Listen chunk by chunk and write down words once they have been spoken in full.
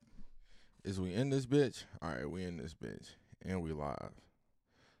Is we in this bitch? All right, we in this bitch. And we live.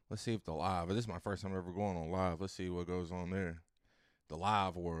 Let's see if the live. This is my first time ever going on live. Let's see what goes on there. The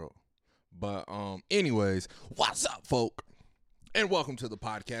live world. But anyways, what's up, folk? And welcome to the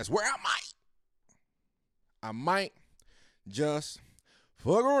podcast where I might just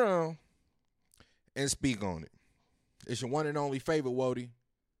fuck around and speak on it. It's your one and only favorite Wody.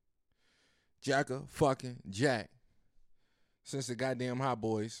 Jacka fucking Jack. Since the goddamn Hot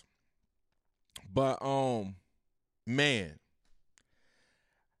Boys. But man,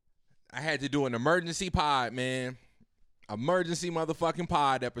 I had to do an emergency pod, man. Emergency motherfucking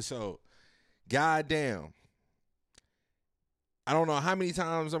pod episode. Goddamn. I don't know how many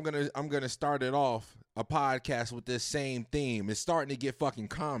times I'm gonna start it off a podcast with this same theme. It's starting to get fucking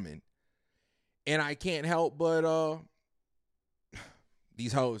common. And I can't help but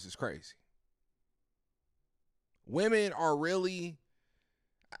these hoes is crazy. Women are really.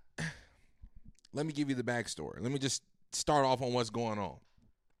 Let me give you the backstory. Let me just start off on what's going on.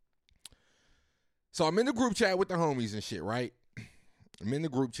 So I'm in the group chat with the homies and shit, right? I'm in the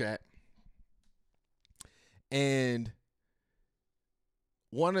group chat. And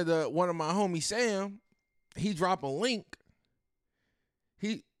one of my homies, Sam, he dropped a link.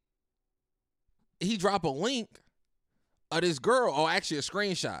 He dropped a link of this girl, or actually a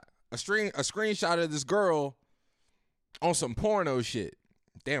screenshot. A screenshot of this girl on some porno shit.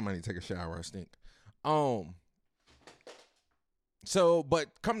 Damn, I need to take a shower. I stink. So,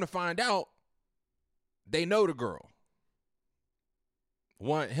 but come to find out, they know the girl.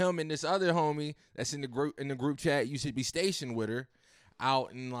 Him and this other homie that's in the group chat used to be stationed with her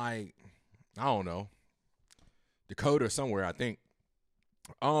out in, like, I don't know, Dakota somewhere, I think.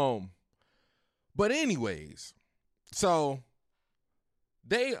 But anyways, so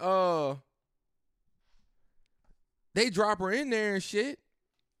they drop her in there and shit.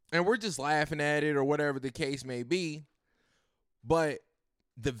 And we're just laughing at it or whatever the case may be. But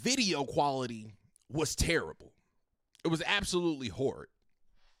the video quality was terrible. It was absolutely horrid.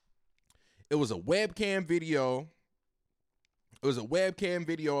 It was a webcam video. It was a webcam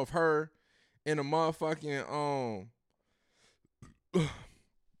video of her in a motherfucking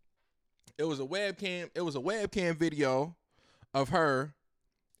It was a webcam video of her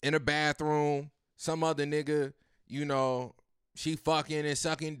in a bathroom. Some other nigga, you know, she fucking and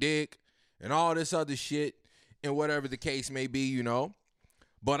sucking dick and all this other shit and whatever the case may be, you know.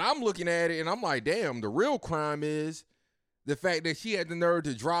 But I'm looking at it and I'm like, damn, the real crime is the fact that she had the nerve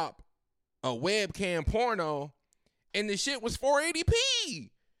to drop a webcam porno and the shit was 480p.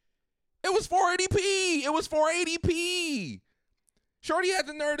 It was 480p. Shorty had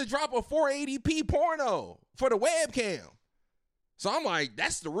the nerve to drop a 480p porno for the webcam. So I'm like,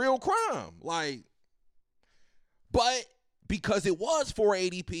 that's the real crime. Like, but because it was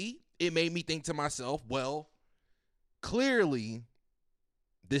 480p, it made me think to myself, well, clearly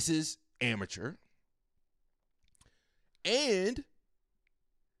this is amateur. And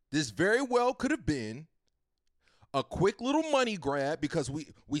this very well could have been a quick little money grab because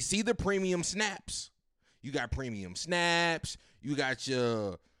we see the premium snaps. You got premium snaps. You got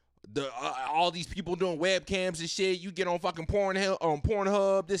all these people doing webcams and shit. You get on fucking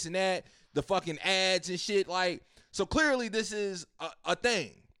Pornhub, this and that, the fucking ads and shit. Like, so clearly this is a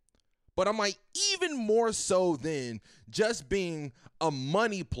thing. But I'm like, even more so than just being a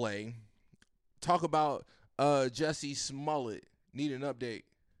money play. Talk about Jussie Smollett. Need an update.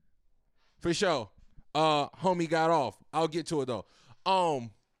 For sure. Homie got off. I'll get to it though.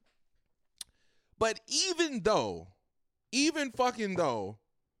 But even fucking though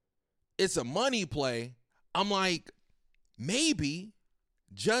it's a money play, I'm like, maybe,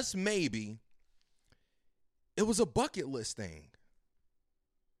 just maybe, it was a bucket list thing.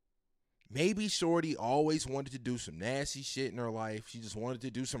 Maybe Shorty always wanted to do some nasty shit in her life. She just wanted to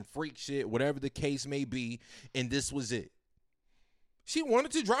do some freak shit, whatever the case may be, and this was it. She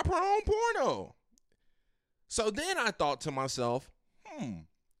wanted to drop her own porno. So then I thought to myself,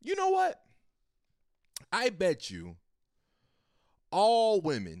 you know what? I bet you all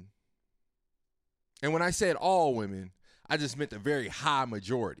women, and when I said all women, I just meant the very high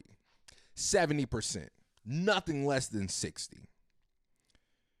majority, 70%, nothing less than 60.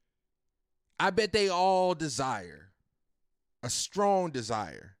 I bet they all desire, a strong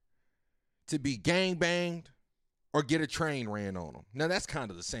desire, to be gangbanged or get a train ran on them. Now, that's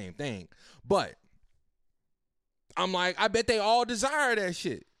kind of the same thing. But I'm like, I bet they all desire that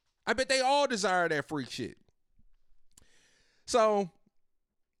shit. I bet they all desire that freak shit. So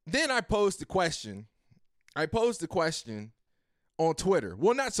then I posed the question. on Twitter.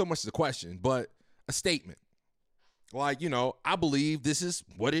 Well, not so much the question, but a statement. Like, I believe this is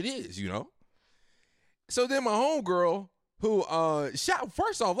what it is, So then my homegirl, who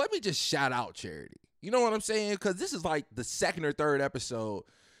first off, let me just shout out Charity. You know what I'm saying? Because this is like the second or third episode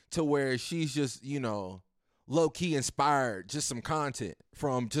to where she's just, low-key inspired just some content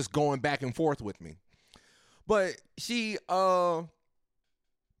from just going back and forth with me. But she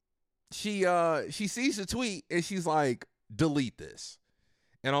sees the tweet and she's like, delete this.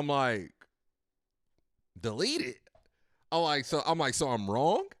 And I'm like, delete it? So I'm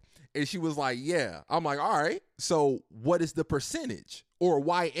wrong? And she was like, yeah. I'm like, all right, so what is the percentage? Or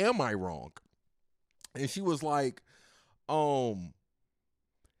why am I wrong? And she was like, well,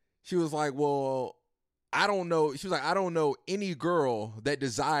 I don't know. She was like, I don't know any girl that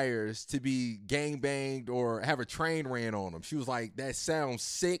desires to be gangbanged or have a train ran on them. She was like, that sounds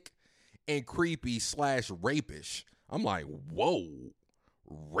sick and creepy / rapish. I'm like, whoa,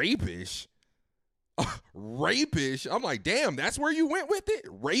 rapish? Rapish? I'm like, damn, that's where you went with it?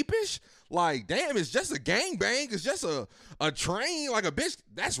 Rapish? Like, damn, it's just a gangbang. It's just a train, like a bitch.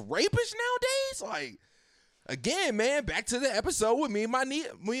 That's rapish nowadays? Like, again, man, back to the episode with me and my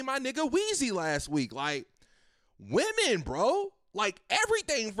nigga Weezy last week. Like, women, bro, like,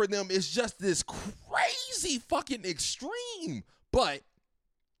 everything for them is just this crazy fucking extreme. But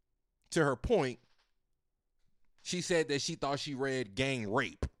to her point, she said that she thought she read gang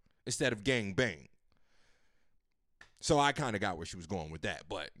rape instead of gang bang. So I kind of got where she was going with that.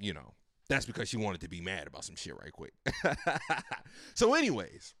 But, that's because she wanted to be mad about some shit right quick. So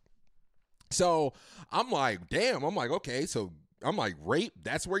anyways, so I'm like, damn. I'm like, okay. So I'm like, rape,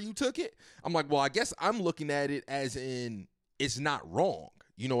 that's where you took it? I'm like, well, I guess I'm looking at it as in it's not wrong.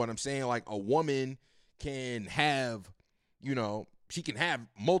 You know what I'm saying? Like, a woman can have, she can have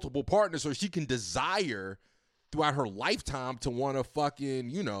multiple partners, or she can desire throughout her lifetime to want to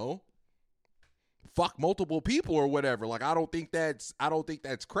fucking, fuck multiple people or whatever. Like, I don't think that's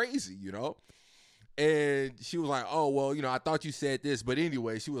crazy, And she was like, oh, well, I thought you said this. But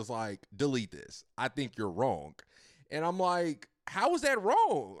anyway, she was like, delete this. I think you're wrong. And I'm like, how is that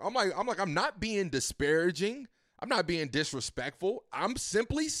wrong? I'm not being disparaging. I'm not being disrespectful. I'm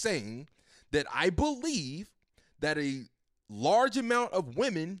simply saying that I believe that a large amount of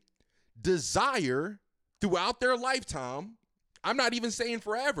women desire throughout their lifetime, I'm not even saying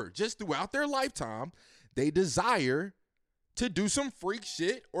forever, just throughout their lifetime, they desire to do some freak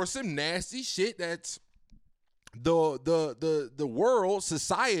shit or some nasty shit that's the world,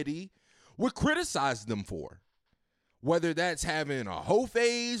 society would criticize them for. Whether that's having a hoe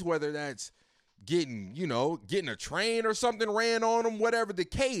phase, whether that's getting a train or something ran on them, whatever the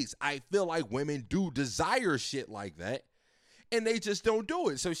case, I feel like women do desire shit like that, and they just don't do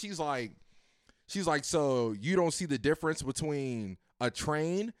it. So she's like, so you don't see the difference between a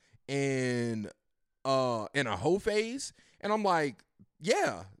train and a hoe phase? And I'm like,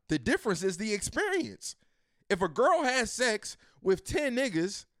 yeah, the difference is the experience. If a girl has sex with 10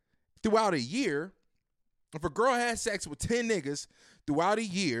 niggas throughout a year,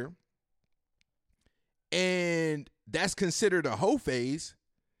 and that's considered a hoe phase,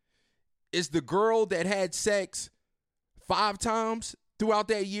 is the girl that had sex 5 times throughout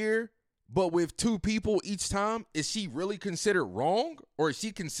that year, but with 2 people each time, is she really considered wrong? Or is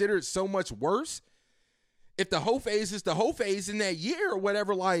she considered so much worse? If the hoe phase is the hoe phase in that year or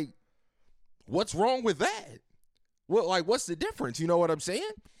whatever, like, what's wrong with that? What's the difference? You know what I'm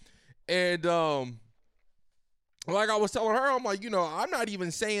saying? And like I was telling her, I'm like, I'm not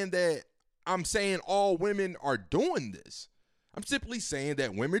even saying that I'm saying all women are doing this. I'm simply saying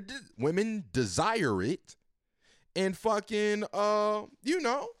that women desire it, and fucking, why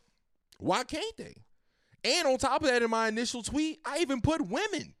can't they? And on top of that, in my initial tweet, I even put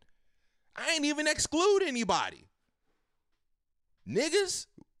women. I ain't even exclude anybody. Niggas,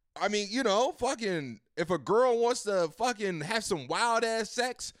 fucking, if a girl wants to fucking have some wild ass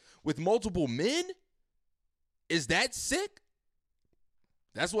sex with multiple men, is that sick?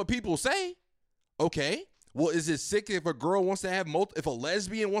 That's what people say. Okay. Well, is it sick if a girl wants to have if a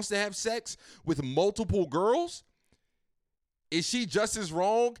lesbian wants to have sex with multiple girls? Is she just as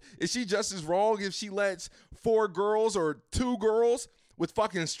wrong? Is she just as wrong if she lets 4 girls or 2 girls with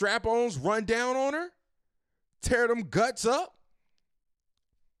fucking strap-ons run down on her? Tear them guts up?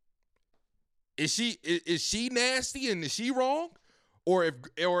 Is she nasty and is she wrong? Or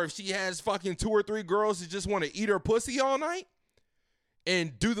if she has fucking 2 or 3 girls that just want to eat her pussy all night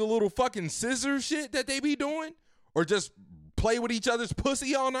and do the little fucking scissor shit that they be doing, or just play with each other's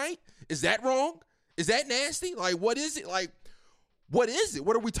pussy all night, is that wrong? Is that nasty? Like, what is it? Like, what is it?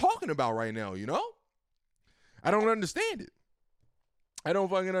 What are we talking about right now, I don't understand it. I don't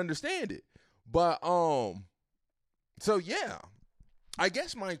fucking understand it. But So yeah, I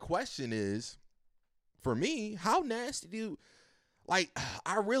guess my question is, for me, how nasty do, like,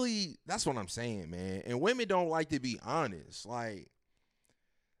 that's what I'm saying, man. And women don't like to be honest. Like,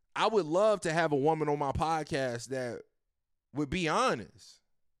 I would love to have a woman on my podcast that would be honest.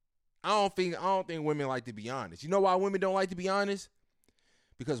 I don't think women like to be honest. You know why women don't like to be honest?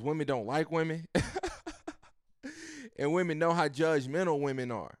 Because women don't like women. And women know how judgmental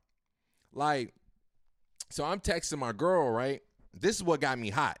women are. Like, so I'm texting my girl, right? This is what got me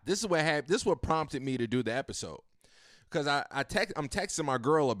hot. This is what prompted me to do the episode. Because I'm texting my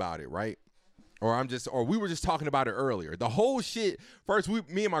girl about it, right? Or we were just talking about it earlier. The whole shit, first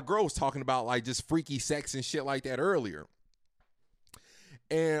me and my girl was talking about like just freaky sex and shit like that earlier.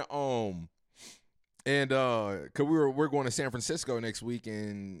 And cause we're going to San Francisco next week,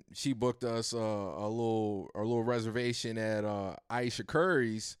 and she booked us a little reservation at Aisha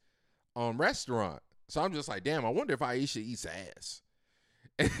Curry's restaurant. So I'm just like, damn, I wonder if Aisha eats ass.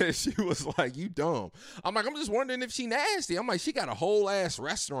 And she was like, you dumb. I'm like, I'm just wondering if she nasty. I'm like, she got a whole ass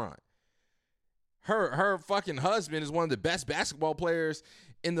restaurant. Her fucking husband is one of the best basketball players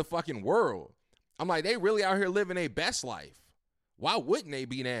in the fucking world. I'm like, they really out here living their best life. Why wouldn't they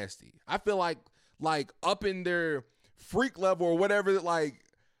be nasty? I feel like up in their freak level or whatever, like,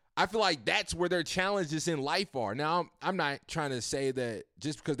 I feel like that's where their challenges in life are. Now, I'm not trying to say that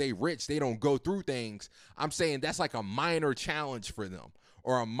just because they rich, they don't go through things. I'm saying that's like a minor challenge for them,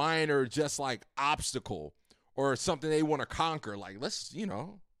 or a minor just like obstacle, or something they want to conquer. Like, let's,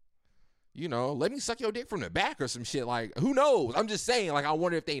 let me suck your dick from the back or some shit. Like, who knows? I'm just saying, like, I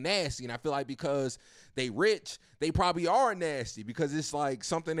wonder if they nasty. And I feel like because they rich, they probably are nasty because it's like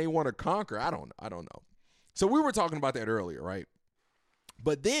something they want to conquer. I don't know. So we were talking about that earlier, right?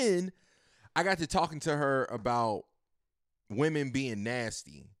 But then I got to talking to her about women being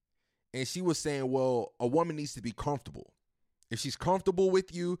nasty. And she was saying, well, a woman needs to be comfortable. If she's comfortable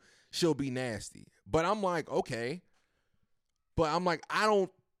with you, she'll be nasty. But I'm like, okay. But I'm like, I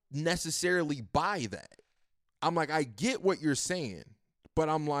don't necessarily buy that. I'm like, I get what you're saying. But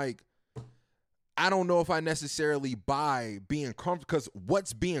I'm like, I don't know if I necessarily buy being comfortable. Because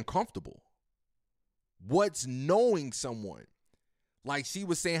what's being comfortable? What's knowing someone? Like, she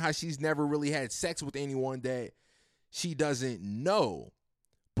was saying how she's never really had sex with anyone that she doesn't know.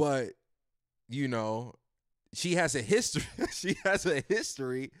 But, she has a history. She has a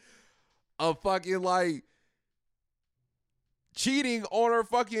history of fucking, like, cheating on her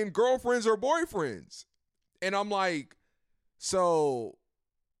fucking girlfriends or boyfriends. And I'm like, so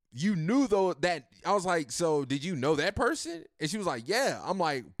you knew though that, I was like, so did you know that person? And she was like, yeah. I'm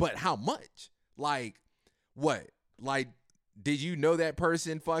like, but how much? Like, what? Like, did you know that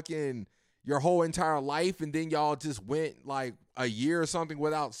person fucking your whole entire life and then y'all just went like a year or something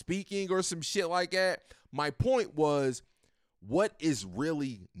without speaking or some shit like that? My point was, what is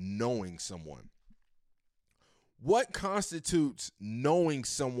really knowing someone? What constitutes knowing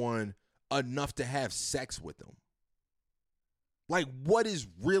someone enough to have sex with them? Like, what is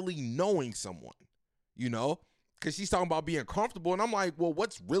really knowing someone? Because she's talking about being comfortable. And I'm like, well,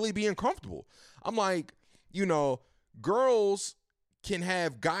 what's really being comfortable? I'm like, girls can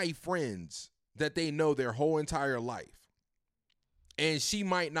have guy friends that they know their whole entire life. And she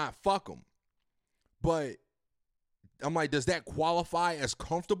might not fuck them. But I'm like, does that qualify as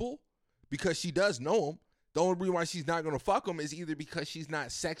comfortable? Because she does know them. The only reason why she's not going to fuck them is either because she's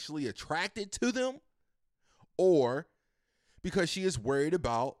not sexually attracted to them, or because she is worried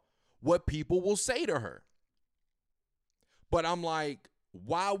about what people will say to her. But I'm like,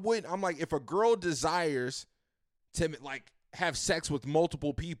 if a girl desires to like have sex with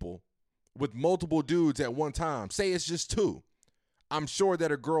multiple people, with multiple dudes at one time, say it's just two, I'm sure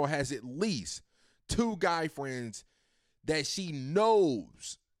that a girl has at least two guy friends that she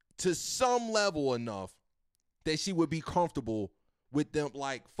knows to some level enough that she would be comfortable with them,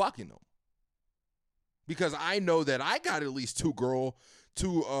 like, fucking them. Because I know that I got at least two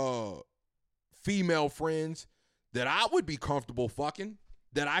female friends that I would be comfortable fucking,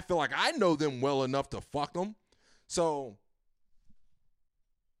 that I feel like I know them well enough to fuck them. So,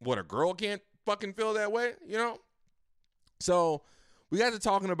 what, a girl can't fucking feel that way, So, we got to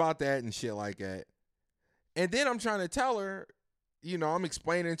talking about that and shit like that. And then I'm trying to tell her, I'm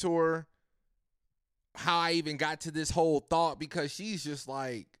explaining to her how I even got to this whole thought, because she's just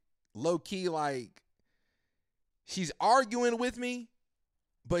like, low key, like, she's arguing with me,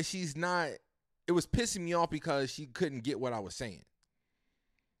 but she's not. It was pissing me off because she couldn't get what I was saying.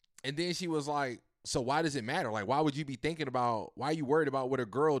 And then she was like, so why does it matter? Like, why would you be why are you worried about what a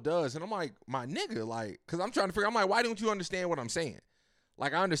girl does? And I'm like, my nigga, like, because I'm trying to figure, I'm like, why don't you understand what I'm saying?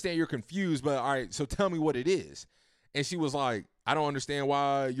 Like, I understand you're confused, but all right, so tell me what it is. And she was like, I don't understand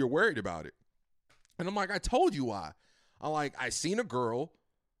why you're worried about it. And I'm like, I told you why. I'm like, I seen a girl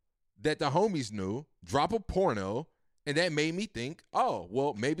that the homies knew drop a porno, and that made me think, oh,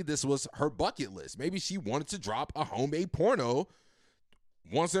 well, maybe this was her bucket list. Maybe she wanted to drop a homemade porno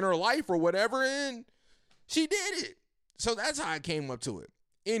once in her life or whatever, and she did it. So that's how I came up to it.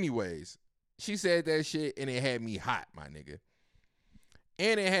 Anyways, she said that shit, and it had me hot, my nigga.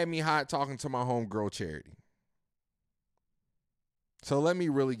 And it had me hot talking to my homegirl Charity. So let me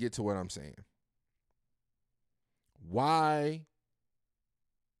really get to what I'm saying. Why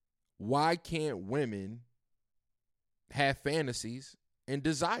can't women have fantasies and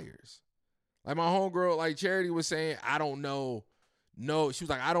desires? Like my homegirl, like Charity was saying, I don't know. No, she was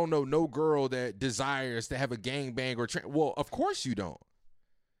like, I don't know no girl that desires to have a gangbang or well, of course you don't.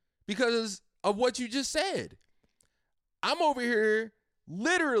 Because of what you just said. I'm over here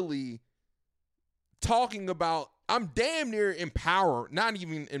literally talking about, I'm damn near not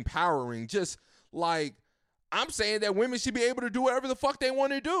even empowering, just like I'm saying that women should be able to do whatever the fuck they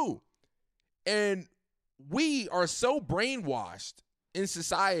want to do. And we are so brainwashed in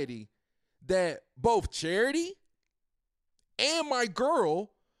society that both Charity and my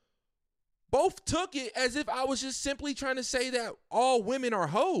girl both took it as if I was just simply trying to say that all women are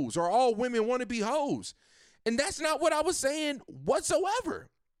hoes or all women want to be hoes. And that's not what I was saying whatsoever.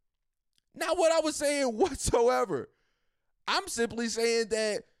 Not what I was saying whatsoever. I'm simply saying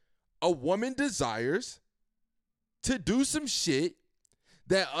that a woman desires to do some shit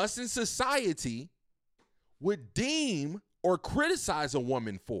that us in society would deem or criticize a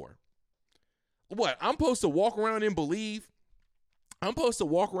woman for. What? I'm supposed to walk around and believe? I'm supposed to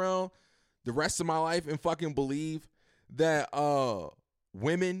walk around the rest of my life and fucking believe that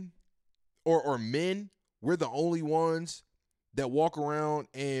women or men, we're the only ones that walk around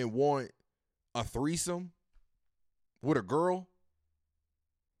and want a threesome with a girl?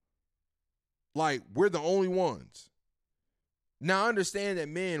 Like, we're the only ones. Now, I understand that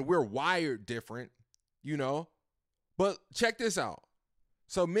men, we're wired different, you know, but check this out.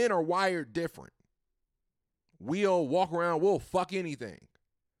 So men are wired different. We'll walk around, we'll fuck anything.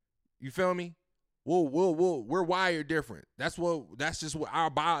 You feel me? We're wired different. That's just what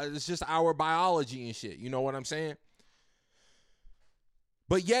it's just our biology and shit. You know what I'm saying?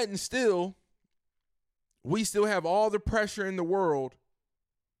 But yet and still, we still have all the pressure in the world.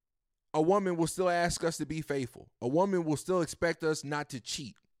 A woman will still ask us to be faithful. A woman will still expect us not to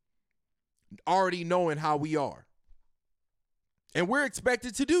cheat, already knowing how we are. And we're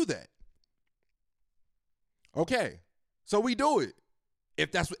expected to do that. Okay, so we do it.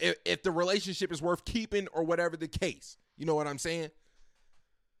 If the relationship is worth keeping or whatever the case. You know what I'm saying?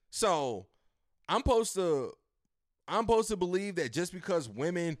 So I'm supposed to believe that just because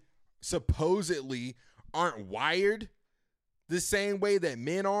women supposedly aren't wired the same way that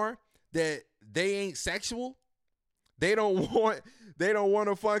men are, that they ain't sexual. They don't want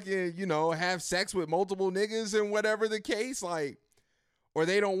to fucking, have sex with multiple niggas and whatever the case, like, or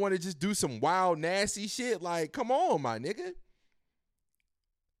they don't want to just do some wild, nasty shit. Like, come on, my nigga.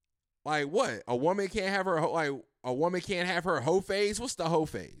 Like, what? A woman can't have her hoe phase? What's the hoe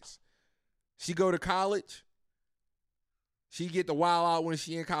phase? She go to college. She get the wild out when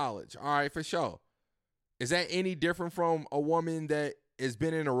she in college. All right, for sure. Is that any different from a woman that has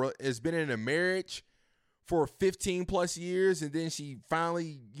been in a marriage for 15 plus years, and then she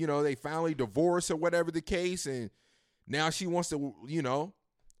finally, they finally divorce or whatever the case, and now she wants to,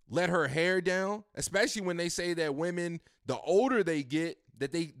 let her hair down, especially when they say that women, the older they get,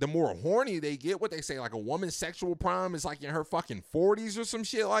 the more horny they get. What they say, like a woman's sexual prime is like in her fucking 40s or some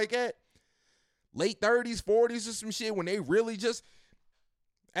shit like that. Late 30s, 40s or some shit, when they really just,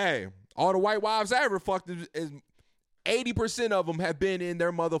 hey, all the white wives I ever fucked is 80% of them have been in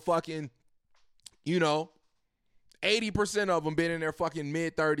their motherfucking, 80% of them been in their fucking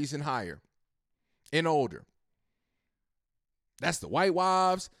mid-30s and higher and older. That's the white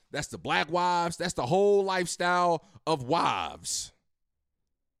wives. That's the black wives. That's the whole lifestyle of wives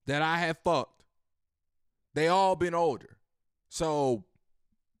that I have fucked. They all been older. So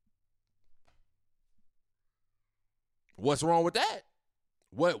what's wrong with that?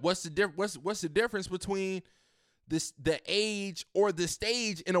 What's the difference between the age or the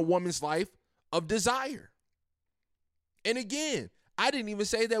stage in a woman's life of desire? And again, I didn't even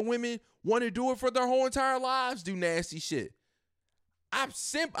say that women want to do it for their whole entire lives, do nasty shit. I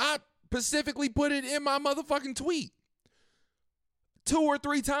specifically put it in my motherfucking tweet 2 or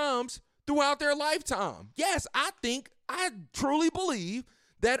 3 times throughout their lifetime. Yes, I truly believe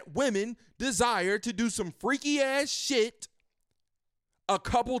that women desire to do some freaky ass shit a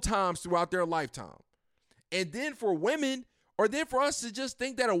couple times throughout their lifetime. And then for women, or then for us to just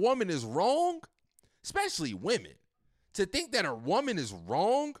think that a woman is wrong, especially women, to think that a woman is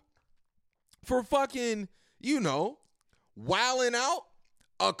wrong for fucking, wilding out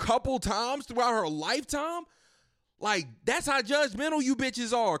a couple times throughout her lifetime. Like, that's how judgmental you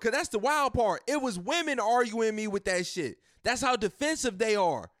bitches are. Because that's the wild part. It was women arguing me with that shit. That's how defensive they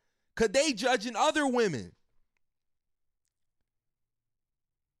are. Because they judging other women.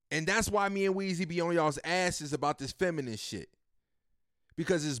 And that's why me and Weezy be on y'all's asses about this feminist shit.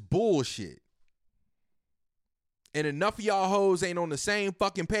 Because it's bullshit. And enough of y'all hoes ain't on the same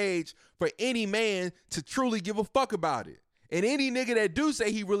fucking page for any man to truly give a fuck about it. And any nigga that do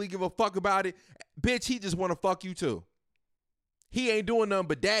say he really give a fuck about it, bitch, he just want to fuck you too. He ain't doing nothing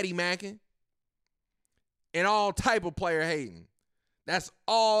but daddy macking and all type of player hating. That's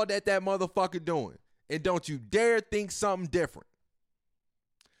all that motherfucker doing. And don't you dare think something different.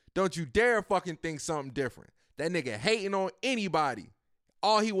 Don't you dare fucking think something different. That nigga hating on anybody.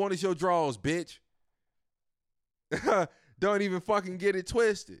 All he want is your draws, bitch. Don't even fucking get it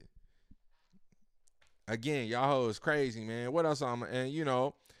twisted. Again, y'all hoes crazy, man. What else and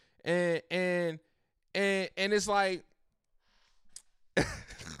it's like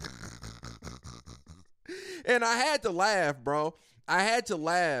and I had to laugh, bro. I had to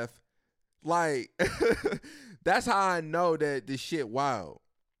laugh. Like that's how I know that this shit wild.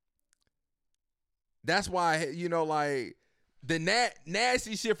 That's why, like the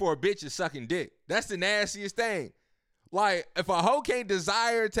nasty shit for a bitch is sucking dick. That's the nastiest thing. Like, if a hoe can't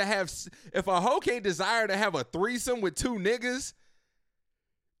desire to have a threesome with two niggas,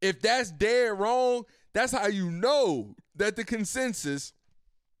 if that's dead wrong, that's how you know that the consensus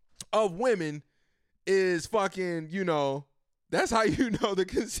of women is fucking, that's how you know the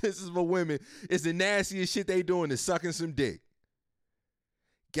consensus of women is the nastiest shit they doing is sucking some dick.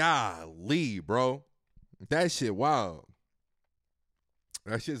 Golly, bro. That shit wild.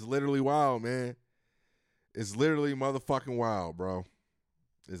 That shit's literally wild, man. It's literally motherfucking wild, bro.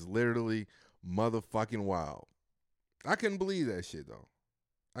 It's literally motherfucking wild. I couldn't believe that shit, though.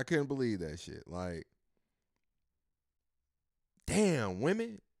 I couldn't believe that shit. Like, damn,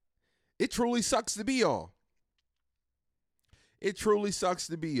 women. It truly sucks to be y'all. It truly sucks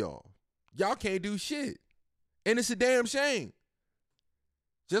to be y'all. Y'all can't do shit. And it's a damn shame.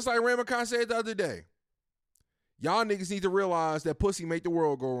 Just like Ramakan said the other day. Y'all niggas need to realize that pussy make the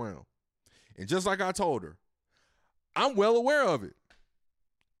world go round. And just like I told her, I'm well aware of it.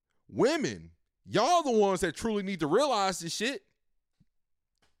 Women, y'all the ones that truly need to realize this shit.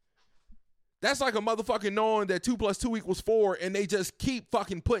 That's like a motherfucking knowing that 2 + 2 = 4 and they just keep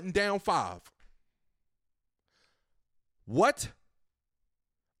fucking putting down 5. What?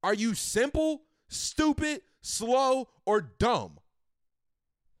 Are you simple, stupid, slow, or dumb?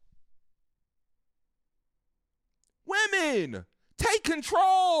 Women, take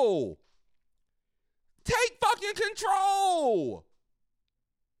control. Take fucking control.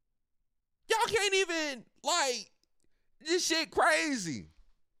 Y'all can't even, this shit crazy.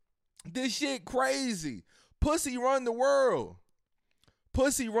 This shit crazy. Pussy run the world.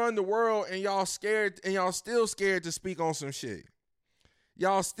 Pussy run the world and y'all scared, and y'all still scared to speak on some shit.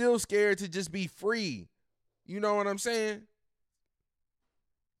 Y'all still scared to just be free. You know what I'm saying?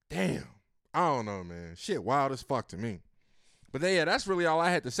 Damn. I don't know, man. Shit wild as fuck to me. But yeah, that's really all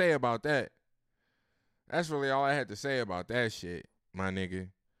I had to say about that. That's really all I had to say about that shit, my nigga.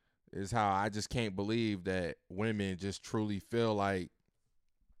 Is how I just can't believe that women just truly feel like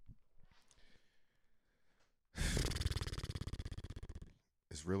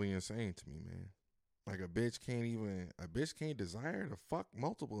it's really insane to me, man. Like a bitch can't desire to fuck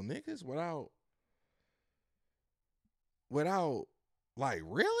multiple niggas without like,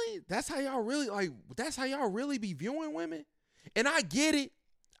 really? That's how y'all really be viewing women? And I get it.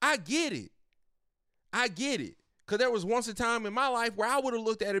 Because there was once a time in my life where I would have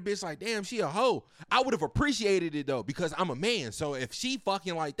looked at a bitch like, damn, she a hoe. I would have appreciated it, though, because I'm a man. So if she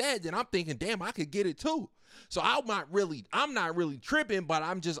fucking like that, then I'm thinking, damn, I could get it, too. So I'm not really tripping, but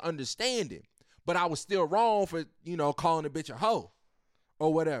I'm just understanding. But I was still wrong for, calling a bitch a hoe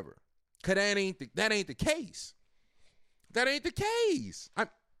or whatever. Because that ain't the case. That ain't the case.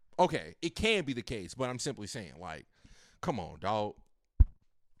 Okay, it can be the case, but I'm simply saying, like, come on, dog.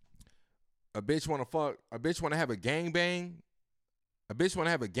 A bitch want to have a gangbang. A bitch want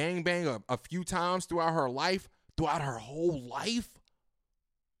to have a gangbang a few times throughout her life, throughout her whole life.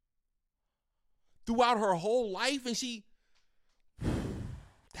 And she,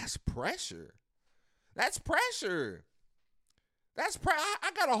 that's pressure. I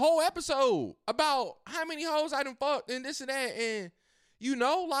got a whole episode about how many hoes I done fucked and this and that. And,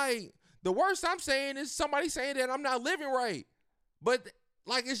 The worst I'm saying is somebody saying that I'm not living right. But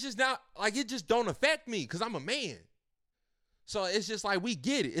like, it's just not, like, it just don't affect me because I'm a man. So it's just like, we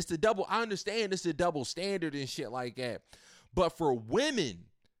get it. I understand it's the double standard and shit like that. But for women,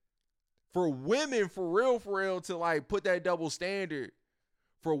 for real, to like put that double standard,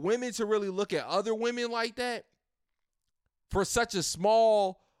 for women to really look at other women like that, for such a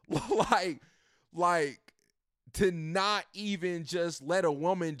small, like to not even just let a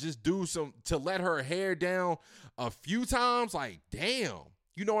woman just to let her hair down a few times, like, damn,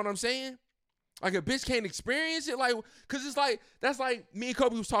 you know what I'm saying? Like, a bitch can't experience it, like, because it's like, that's like me and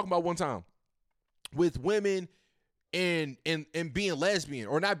Kobe was talking about one time with women and being lesbian,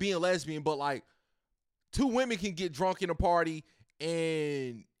 or not being lesbian, but like two women can get drunk in a party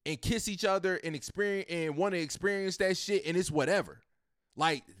and kiss each other and experience and want to experience that shit, and it's whatever.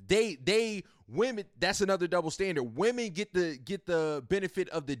 Like, women, that's another double standard. Women get the benefit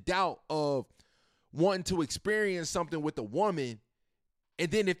of the doubt of wanting to experience something with a woman, and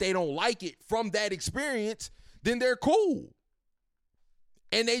then if they don't like it from that experience, then they're cool.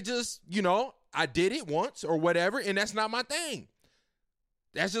 And they just, I did it once or whatever, and that's not my thing.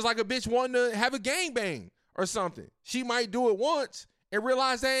 That's just like a bitch wanting to have a gangbang or something. She might do it once and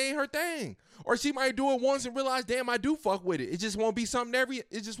realize that ain't her thing. Or she might do it once and realize, damn, I do fuck with it. It just won't be something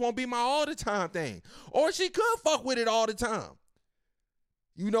it just won't be my all the time thing. Or she could fuck with it all the time.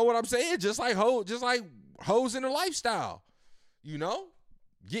 You know what I'm saying? Just like hoes in a lifestyle.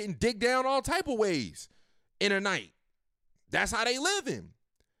 Getting dick down all type of ways in a night. That's how they living.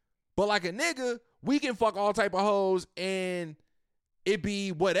 But like a nigga, we can fuck all type of hoes and it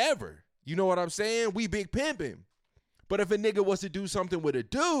be whatever. You know what I'm saying? We big pimping. But if a nigga was to do something with a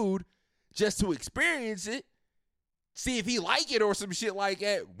dude just to experience it, see if he like it or some shit like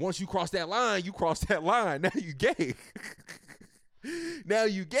that, once you cross that line, you cross that line. Now you gay. Now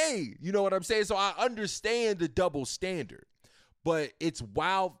you gay. You know what I'm saying? So I understand the double standard. But it's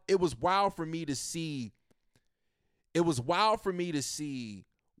wild. It was wild for me to see. It was wild for me to see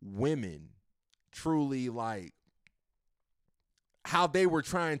women truly, like, how they were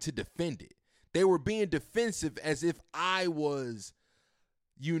trying to defend it. They were being defensive as if I was,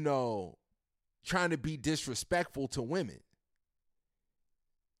 trying to be disrespectful to women.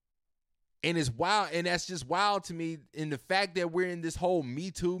 And it's wild. And that's just wild to me. And the fact that we're in this whole Me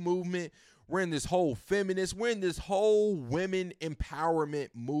Too movement, we're in this whole feminist, we're in this whole women empowerment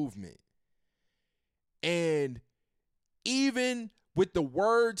movement. And even with the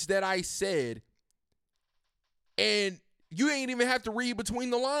words that I said, and you ain't even have to read between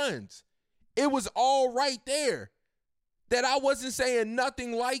the lines. It was all right there that I wasn't saying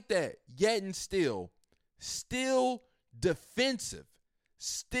nothing like that. Yet and still defensive.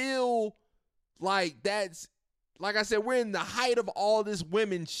 Still, like, that's, like I said, we're in the height of all this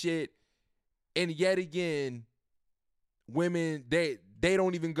women shit. And yet again, women, they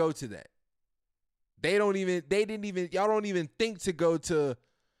don't even go to that. Y'all don't even think to go to,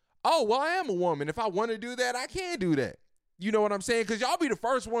 oh, well, I am a woman. If I want to do that, I can do that. You know what I'm saying? Because y'all be the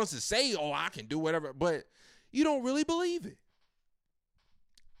first ones to say, oh, I can do whatever. But you don't really believe it.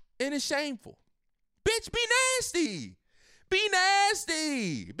 And it's shameful. Bitch, be nasty. Be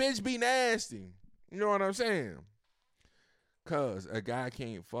nasty. Bitch, be nasty. You know what I'm saying? Because a guy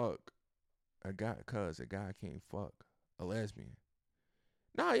can't fuck a lesbian.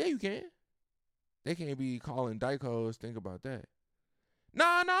 Nah, yeah, you can. They can't be calling dyke hoes. Think about that.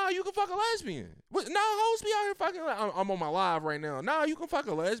 Nah, you can fuck a lesbian. Nah, hoes be out here fucking. I'm on my live right now. Nah, you can fuck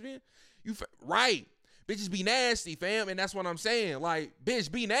a lesbian. Right. Bitches be nasty, fam. And that's what I'm saying. Like, bitch,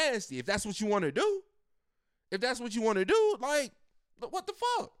 be nasty. If that's what you want to do. Like, what the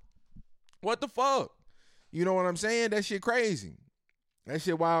fuck? What the fuck? You know what I'm saying? That shit crazy. That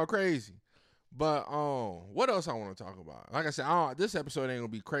shit wild crazy. But what else I want to talk about? Like I said, this episode ain't gonna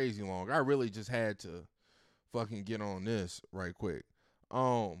be crazy long. I really just had to fucking get on this right quick.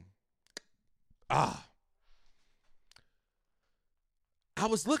 I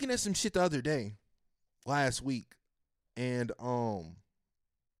was looking at some shit the other day, last week, and I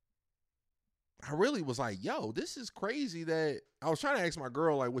really was like, yo, this is crazy that I was trying to ask my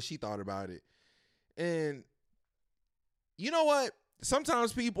girl like what she thought about it. And you know what?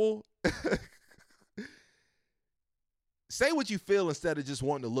 Sometimes people say what you feel instead of just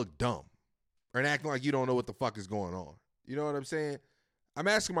wanting to look dumb or acting like you don't know what the fuck is going on. You know what I'm saying? I'm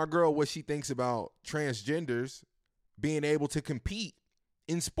asking my girl what she thinks about transgenders being able to compete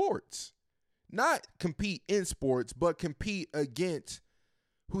in sports. Not compete in sports, but compete against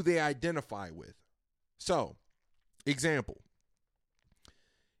who they identify with. So, example.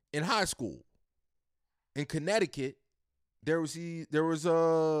 In high school, in Connecticut, there was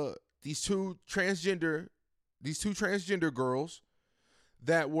these two transgender girls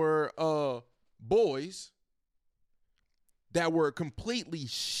that were boys that were completely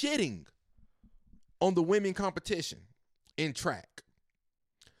shitting on the women competition in track,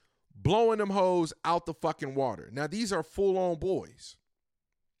 blowing them hoes out the fucking water. Now, these are full-on boys.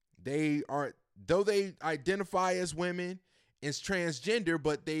 They are, though they identify as women, it's transgender,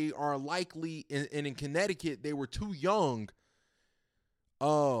 but they are likely, and in Connecticut, they were too young.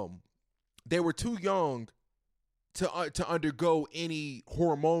 They were too young to undergo any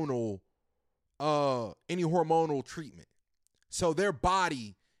hormonal treatment. So their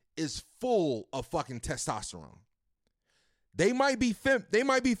body is full of fucking testosterone. They might be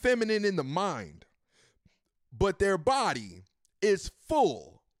feminine in the mind, but their body is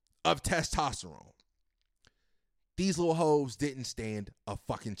full of testosterone. These little hoes didn't stand a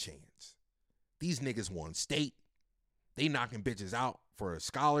fucking chance. These niggas won state. They knocking bitches out for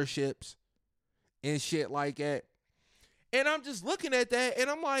scholarships and shit like that. And I'm just looking at that and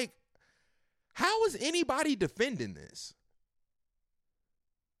I'm like, how is anybody defending this?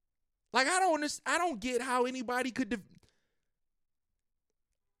 Like, I don't get how anybody could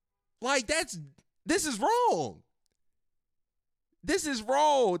this is wrong. This is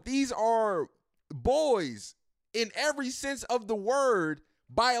wrong. These are boys in every sense of the word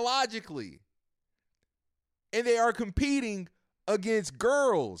biologically. And they are competing against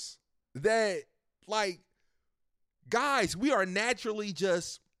girls that, like, guys, we are naturally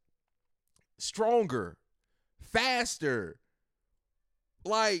just stronger, faster.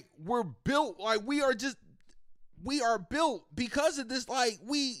 Like, we're built, like, we are built because of this. Like,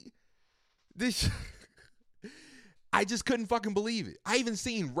 I just couldn't fucking believe it. I even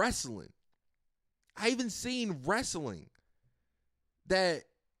seen wrestling that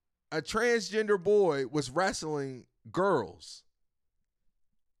a transgender boy was wrestling girls,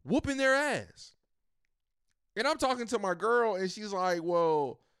 whooping their ass. And I'm talking to my girl and she's like,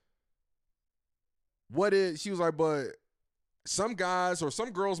 well, she was like, but some guys or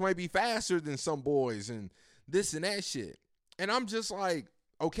some girls might be faster than some boys and this and that shit. And I'm just like,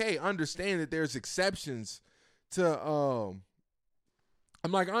 okay, understand that there's exceptions to,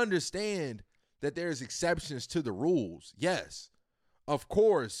 I'm like, I understand that there's exceptions to the rules. Yes, of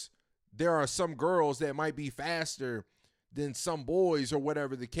course, there are some girls that might be faster than some boys or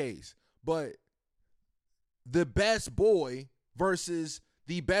whatever the case. But the best boy versus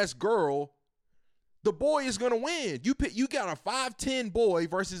the best girl, the boy is going to win. You got a 5'10" boy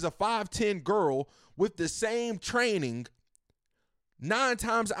versus a 5'10" girl with the same training. 9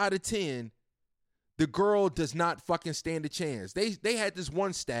 times out of 10, the girl does not fucking stand a chance. They had this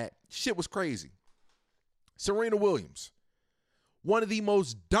one stat. Shit was crazy. Serena Williams, one of the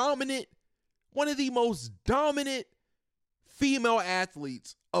most dominant female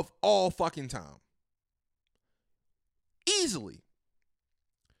athletes of all fucking time. Easily.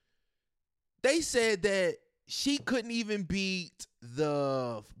 They said that she couldn't even beat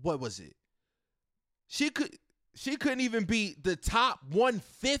what was it? She couldn't even beat the top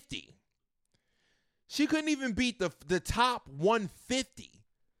 150. She couldn't even beat the top 150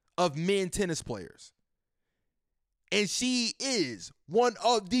 of men tennis players. And she is one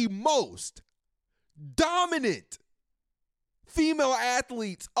of the most dominant female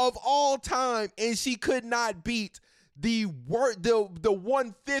athletes of all time, and she could not beat the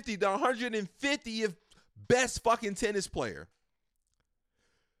 150, the 150th best fucking tennis player.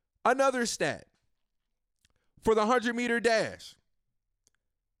 Another stat for the 100-meter dash.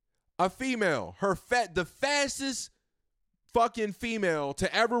 A female, the fastest fucking female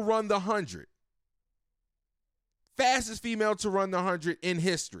to ever run the 100. Fastest female to run the 100 in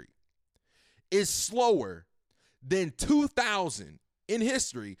history is slower than 2,000 in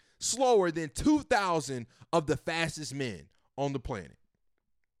history, slower than 2,000 of the fastest men on the planet.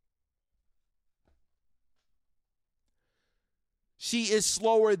 She is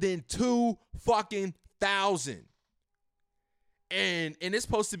slower than 2,000. And it's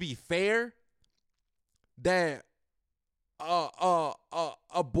supposed to be fair that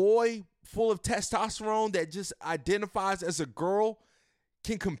a boy full of testosterone that just identifies as a girl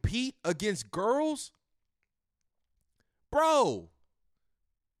can compete against girls? Bro,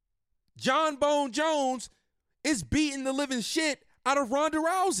 John Bone Jones is beating the living shit out of Ronda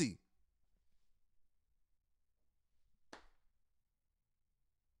Rousey.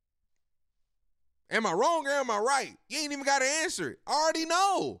 Am I wrong or am I right? You ain't even got to answer it. I already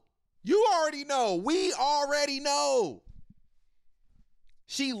know. You already know. We already know.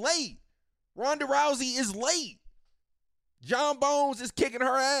 She late. Ronda Rousey is late. John Bones is kicking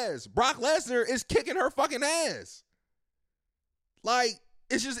her ass. Brock Lesnar is kicking her fucking ass. Like,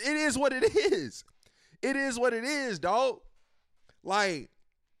 It's just, it is what it is. It is what it is, dog. Like,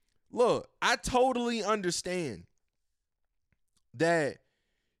 look, I totally understand that,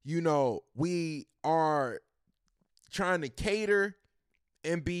 you know, we are trying to cater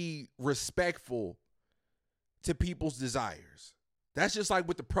and be respectful to people's desires. That's just like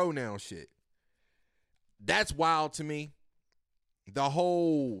with the pronoun shit. That's wild to me. The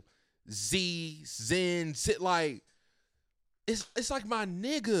whole Zen, sit like, it's like, my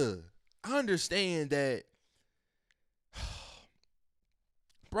nigga, I understand that,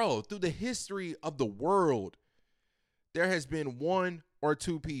 bro, through the history of the world, there has been one or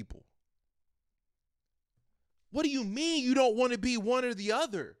two people. What do you mean you don't want to be one or the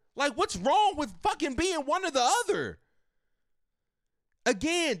other? Like, what's wrong with fucking being one or the other?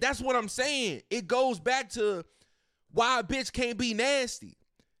 Again, that's what I'm saying. It goes back to why a bitch can't be nasty.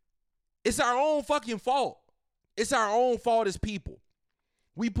 It's our own fucking fault. It's our own fault as people.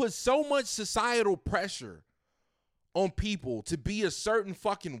 We put so much societal pressure on people to be a certain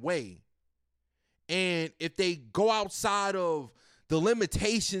fucking way. And if they go outside of the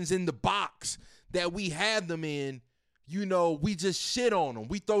limitations in the box that we have them in, you know, we just shit on them.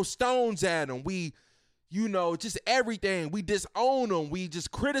 We throw stones at them. We, you know, just everything. We disown them. We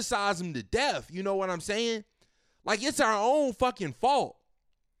just criticize them to death. You know what I'm saying? Like, it's our own fucking fault.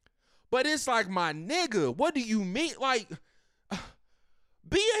 But it's like, my nigga, what do you mean? Like,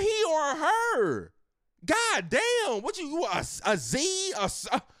 be a he or a her. God damn, what you a Z?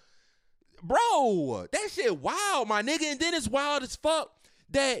 Bro, that shit wild, my nigga. And then it's wild as fuck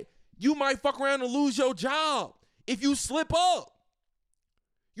that you might fuck around and lose your job if you slip up.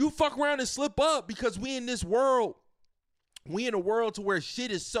 You fuck around and slip up because we in this world. We in a world to where shit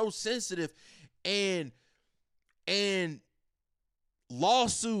is so sensitive, and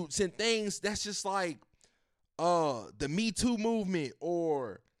lawsuits and things that's just like the Me Too movement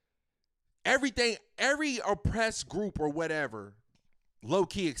or everything, every oppressed group or whatever, low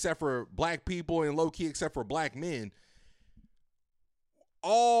key except for black people and low key except for black men,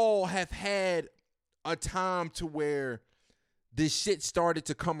 all have had a time to where this shit started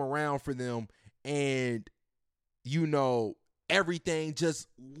to come around for them, and, you know, everything just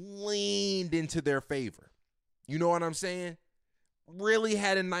leaned into their favor. You know what I'm saying? Really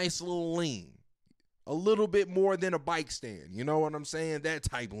had a nice little lean. A little bit more than a bike stand. You know what I'm saying? That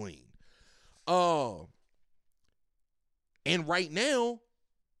type lean. And right now,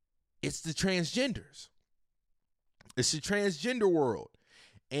 it's the transgenders. It's the transgender world.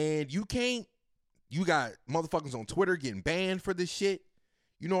 And you got motherfuckers on Twitter getting banned for this shit.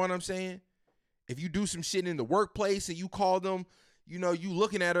 You know what I'm saying? If you do some shit in the workplace and you call them, you know, you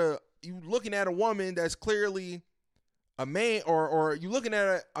looking at a woman that's clearly a man, or you looking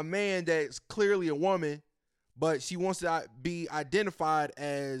at a man that's clearly a woman, but she wants to be identified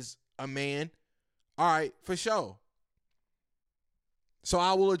as a man. All right, for sure. So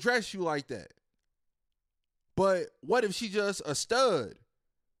I will address you like that. But what if she just a stud?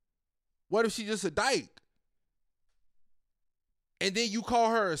 What if she just a dyke? And then you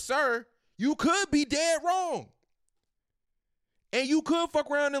call her a sir? You could be dead wrong. And you could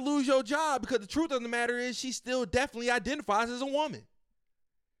fuck around and lose your job, because the truth of the matter is she still definitely identifies as a woman.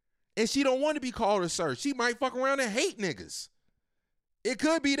 And she don't want to be called a sir. She might fuck around and hate niggas. It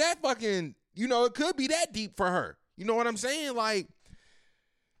could be that fucking, you know, it could be that deep for her. You know what I'm saying? Like,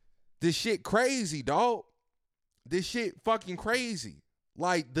 this shit crazy, dog. This shit fucking crazy.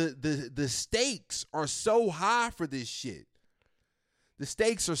 Like, the stakes are so high for this shit. The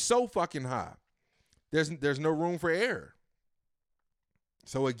stakes are so fucking high. There's no room for error.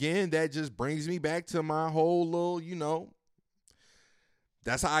 So again, that just brings me back to my whole little, you know,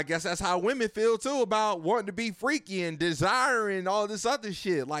 I guess that's how women feel too about wanting to be freaky and desiring all this other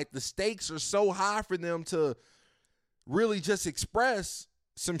shit. Like, the stakes are so high for them to really just express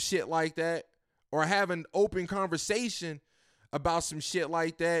some shit like that or have an open conversation about some shit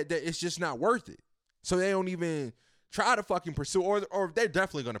like that, that it's just not worth it. So they don't even try to fucking pursue, or they're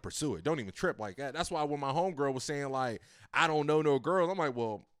definitely going to pursue it. Don't even trip like that. That's why when my homegirl was saying, like, I don't know no girl, I'm like,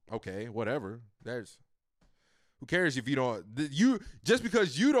 well, okay, whatever. Who cares if you don't, just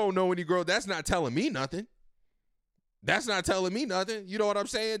because you don't know any girl, that's not telling me nothing. That's not telling me nothing. You know what I'm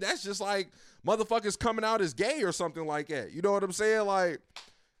saying? That's just like motherfuckers coming out as gay or something like that. You know what I'm saying? Like,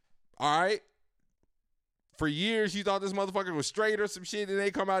 all right, for years you thought this motherfucker was straight or some shit, and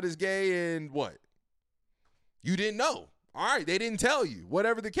they come out as gay, and what? You didn't know. All right, they didn't tell you.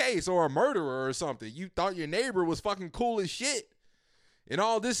 Whatever the case, or a murderer or something. You thought your neighbor was fucking cool as shit. And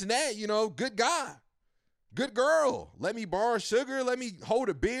all this and that, you know, good guy. Good girl. Let me borrow sugar. Let me hold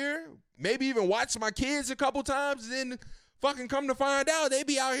a beer. Maybe even watch my kids a couple times, and then Fucking come to find out, they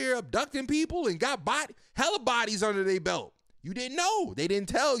be out here abducting people and got hella bodies under their belt. You didn't know. They didn't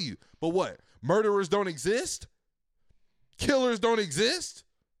tell you. But what? Murderers don't exist? Killers don't exist?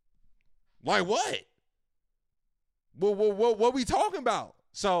 Like what? What we talking about?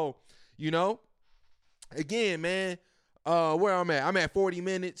 So, again, man, where I'm at 40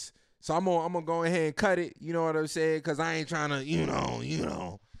 minutes. So I'm gonna go ahead and cut it. You know what I'm saying? Because I ain't trying to,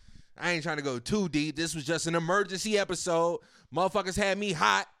 I ain't trying to go too deep. This was just an emergency episode. Motherfuckers had me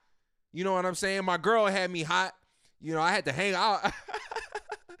hot. You know what I'm saying? My girl had me hot. I had to hang out.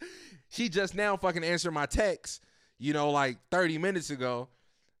 She just now fucking answered my text, like 30 minutes ago.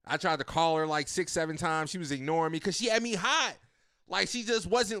 I tried to call her like 6-7 times. She was ignoring me because she had me hot. Like she just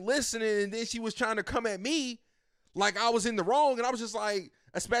wasn't listening. And then she was trying to come at me like I was in the wrong. And I was just like,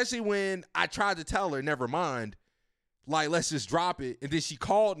 especially when I tried to tell her, never mind. Like, let's just drop it. And then she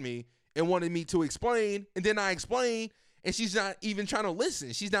called me and wanted me to explain. And then I explained. And she's not even trying to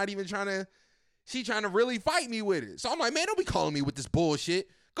listen. She's not even trying to really fight me with it. So I'm like, man, don't be calling me with this bullshit.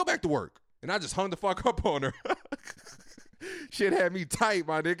 Go back to work. And I just hung the fuck up on her. Shit had me tight,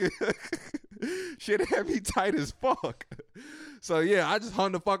 my nigga. Shit had me tight as fuck. So yeah, I just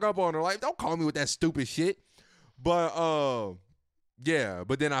hung the fuck up on her. Like, don't call me with that stupid shit. But yeah,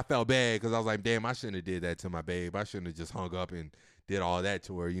 but then I felt bad because I was like, damn, I shouldn't have did that to my babe. I shouldn't have just hung up and did all that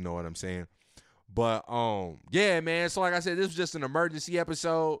to her. You know what I'm saying? But yeah, man. So like I said, this was just an emergency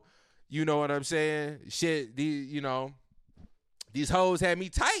episode. You know what I'm saying? Shit, these hoes had me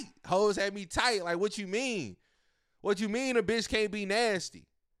tight. Hoes had me tight. Like, what you mean? What you mean a bitch can't be nasty?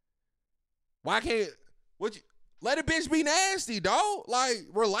 Why can't let a bitch be nasty, dog? Like,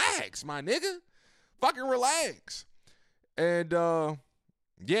 relax, my nigga. Fucking relax. And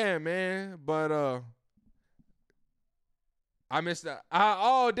yeah, man. But I missed that.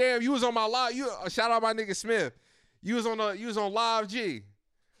 Oh damn, you was on my live. Shout out my nigga Smith. You was on Live G.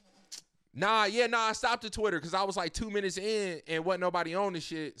 Nah, I stopped at Twitter because I was like 2 minutes in and wasn't nobody on the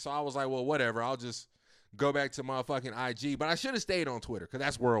shit. So I was like, well, whatever. I'll just go back to my fucking IG. But I should have stayed on Twitter because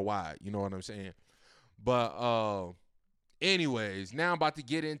that's worldwide. You know what I'm saying? But anyways, now I'm about to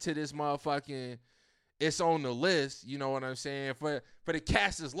get into this motherfucking It's on the List. You know what I'm saying? For the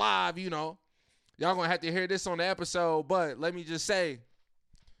cast is live, y'all gonna have to hear this on the episode. But let me just say,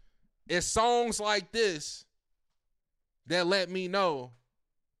 it's songs like this that let me know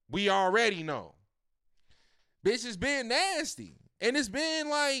we already know. Bitches been nasty. And it's been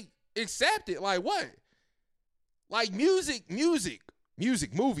like accepted. Like what? Like music,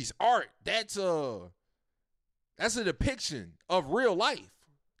 movies, art. That's a depiction of real life.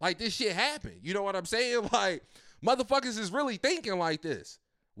 Like this shit happened. You know what I'm saying? Like motherfuckers is really thinking like this.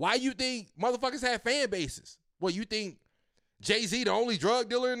 Why you think motherfuckers have fan bases? Well, you think Jay-Z the only drug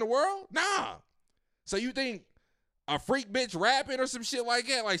dealer in the world? Nah. So you think a freak bitch rapping or some shit like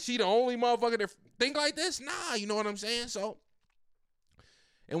that, like she the only motherfucker that think like this? Nah, you know what I'm saying? So,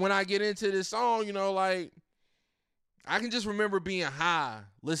 and when I get into this song, like I can just remember being high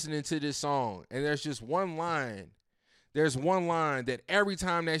listening to this song. And there's just one line. There's one line that every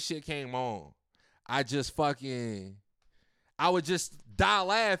time that shit came on, I would just die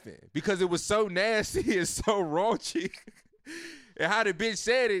laughing because it was so nasty and so raunchy. And how the bitch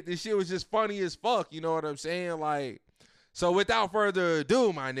said it, the shit was just funny as fuck. You know what I'm saying? Like, so without further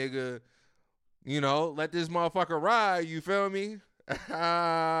ado, my nigga, let this motherfucker ride. You feel me? Hell no,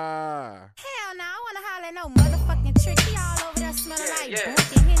 I wanna holler at no motherfucking trick. He all over there smelling like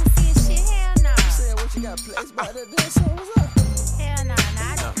Bunkin, Hennessy and shit. Hell no. You said what you got placed by that bitch, so what's up? Hell no,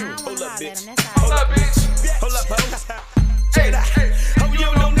 I don't wanna holler at him. That's all. Hold up, bitch. Hold up, ho. Check that. Hope you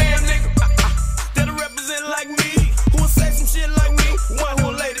don't know damn nigga that'll represent like me. Who'll say some shit like me? One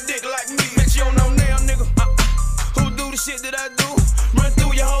who'll lay the dick like me. Bitch, you don't know damn nigga who do the shit that I do. Run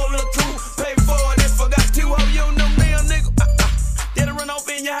through your whole little crew. Pay for it and forgot to. Hope you don't know damn nigga that'll run off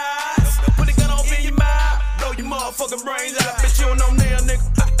in your eyes. Put a gun off in your mouth. Blow your motherfucking brains out. Bitch, you don't know damn nigga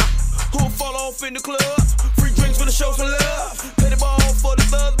who'll fall off in the club. Free drinks for the show some love. Pay the ball for the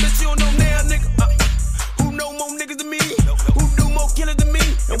buzz. Bitch, you don't know damn nigga who know more niggas than me. Who do more killers than me.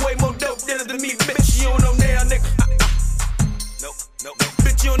 And way more dope dealers than me. Bitch, you don't know damn nigga. No.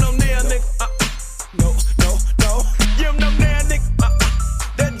 Bitch, you don't know damn nigga. No. You don't know damn nigga.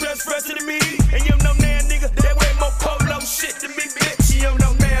 That dress fresher than me. And you don't know damn nigga. That way more polo shit than me. Bitch, you don't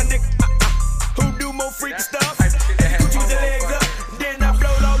know damn nigga. Who do more freaky stuff. Put you with the legs up. Then I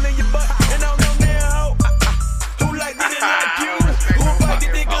blow it all in your butt. And I don't know damn hoe who like me like you. Who bite the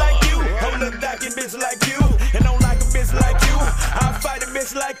dick like you. Who look like a bitch like you. And don't like a bitch like you. I fight a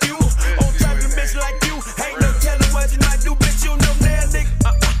bitch like you. On track a bitch like you. Ain't no telling what you might do. Bitch, you don't know damn nigga.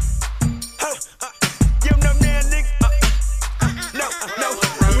 You don't know damn nigga.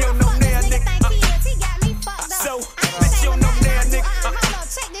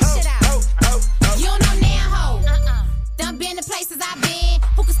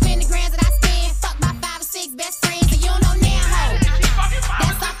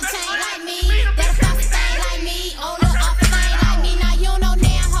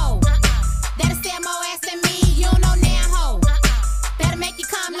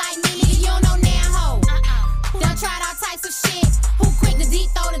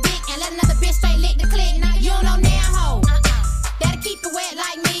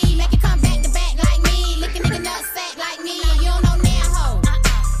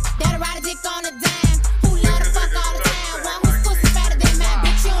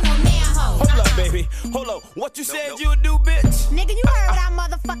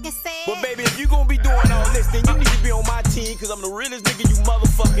 cause I'm the realest nigga you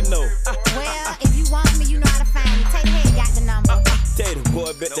motherfucking know. Well, if you want me, you know how to find me. Take head, got the number. Tater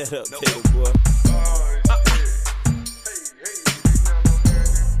boy, bet that up, Tater boy.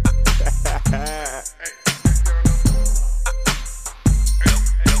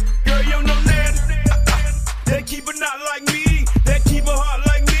 Girl, you know that. They keep it not like me. They keep it hard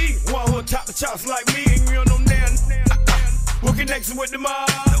like me. One who top the chops like me. And you know that. We're connecting with the mob.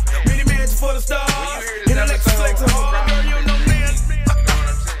 Many mansions for the stars. In a Lexus flexing hard. Girl, you know that.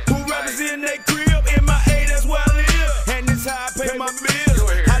 Who rappers in they crib? In my A, that's where I live. And this how I pay my bills.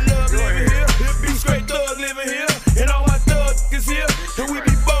 I love living here. Be straight thug living here. And all my thugs is here. And we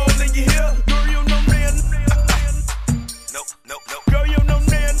be bold in your here. Girl, you know that. No. Girl, you know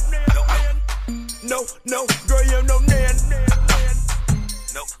that. No. Girl, you know that.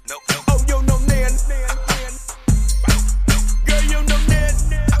 No. Oh, you know that. Girl, you know that.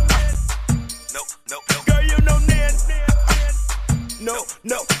 No. Girl, you know that.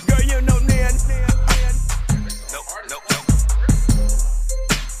 No. Girl, you know that. No.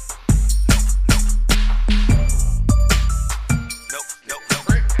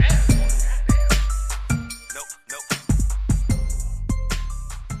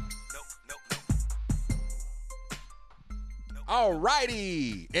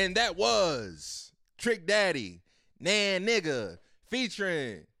 Alrighty, and that was Trick Daddy, Nan Nigga,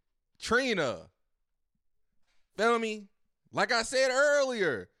 featuring Trina. Feel me? Like I said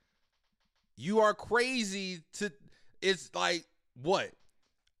earlier, you are crazy to, it's like, what?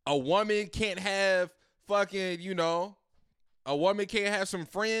 A woman can't have fucking, a woman can't have some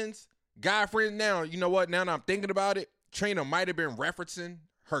friends, guy friends. Now, you know what? Now that I'm thinking about it, Trina might have been referencing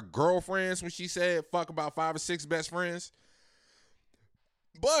her girlfriends when she said fuck about 5 or 6 best friends.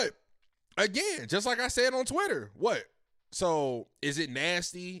 But again, just like I said on Twitter, what? So is it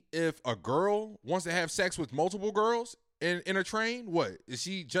nasty if a girl wants to have sex with multiple girls in a train? What? Is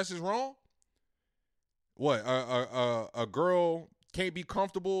she just as wrong? What? A girl can't be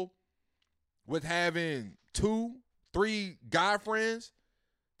comfortable with having 2, 3 guy friends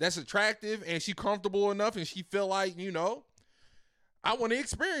that's attractive, and she comfortable enough and she feel like, I want to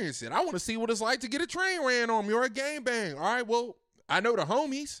experience it. I want to see what it's like to get a train ran on me or a gangbang. All right, well, I know the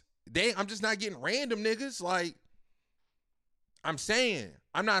homies. I'm just not getting random niggas. Like, I'm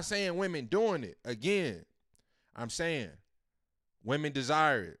not saying women doing it. Again, I'm saying women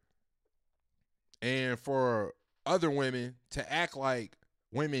desire it. And for other women to act like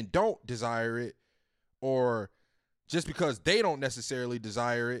women don't desire it, or just because they don't necessarily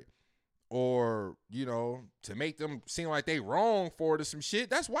desire it, or, to make them seem like they wrong for it or some shit,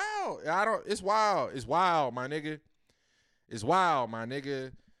 that's wild. It's wild. It's wild, my nigga. It's wild, my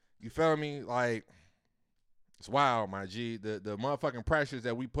nigga. You feel me? Like, it's wild, my G. The motherfucking pressures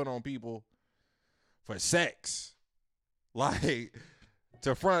that we put on people for sex. Like,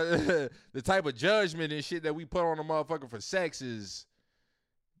 to front, the type of judgment and shit that we put on a motherfucker for sex is,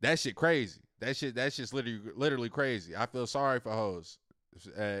 that shit crazy. That shit's literally crazy. I feel sorry for hoes.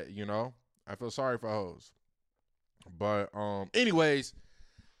 I feel sorry for hoes. But, anyways,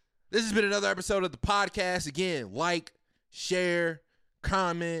 this has been another episode of the podcast. Again, like, share,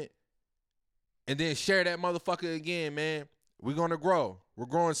 comment, and then share that motherfucker again, man. We're going to grow. We're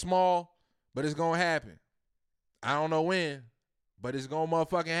growing small, but it's going to happen. I don't know when, but it's going to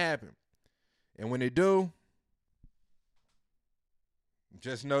motherfucking happen. And when it do,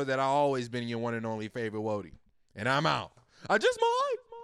 just know that I've always been your one and only favorite Wody. And I'm out. I just might.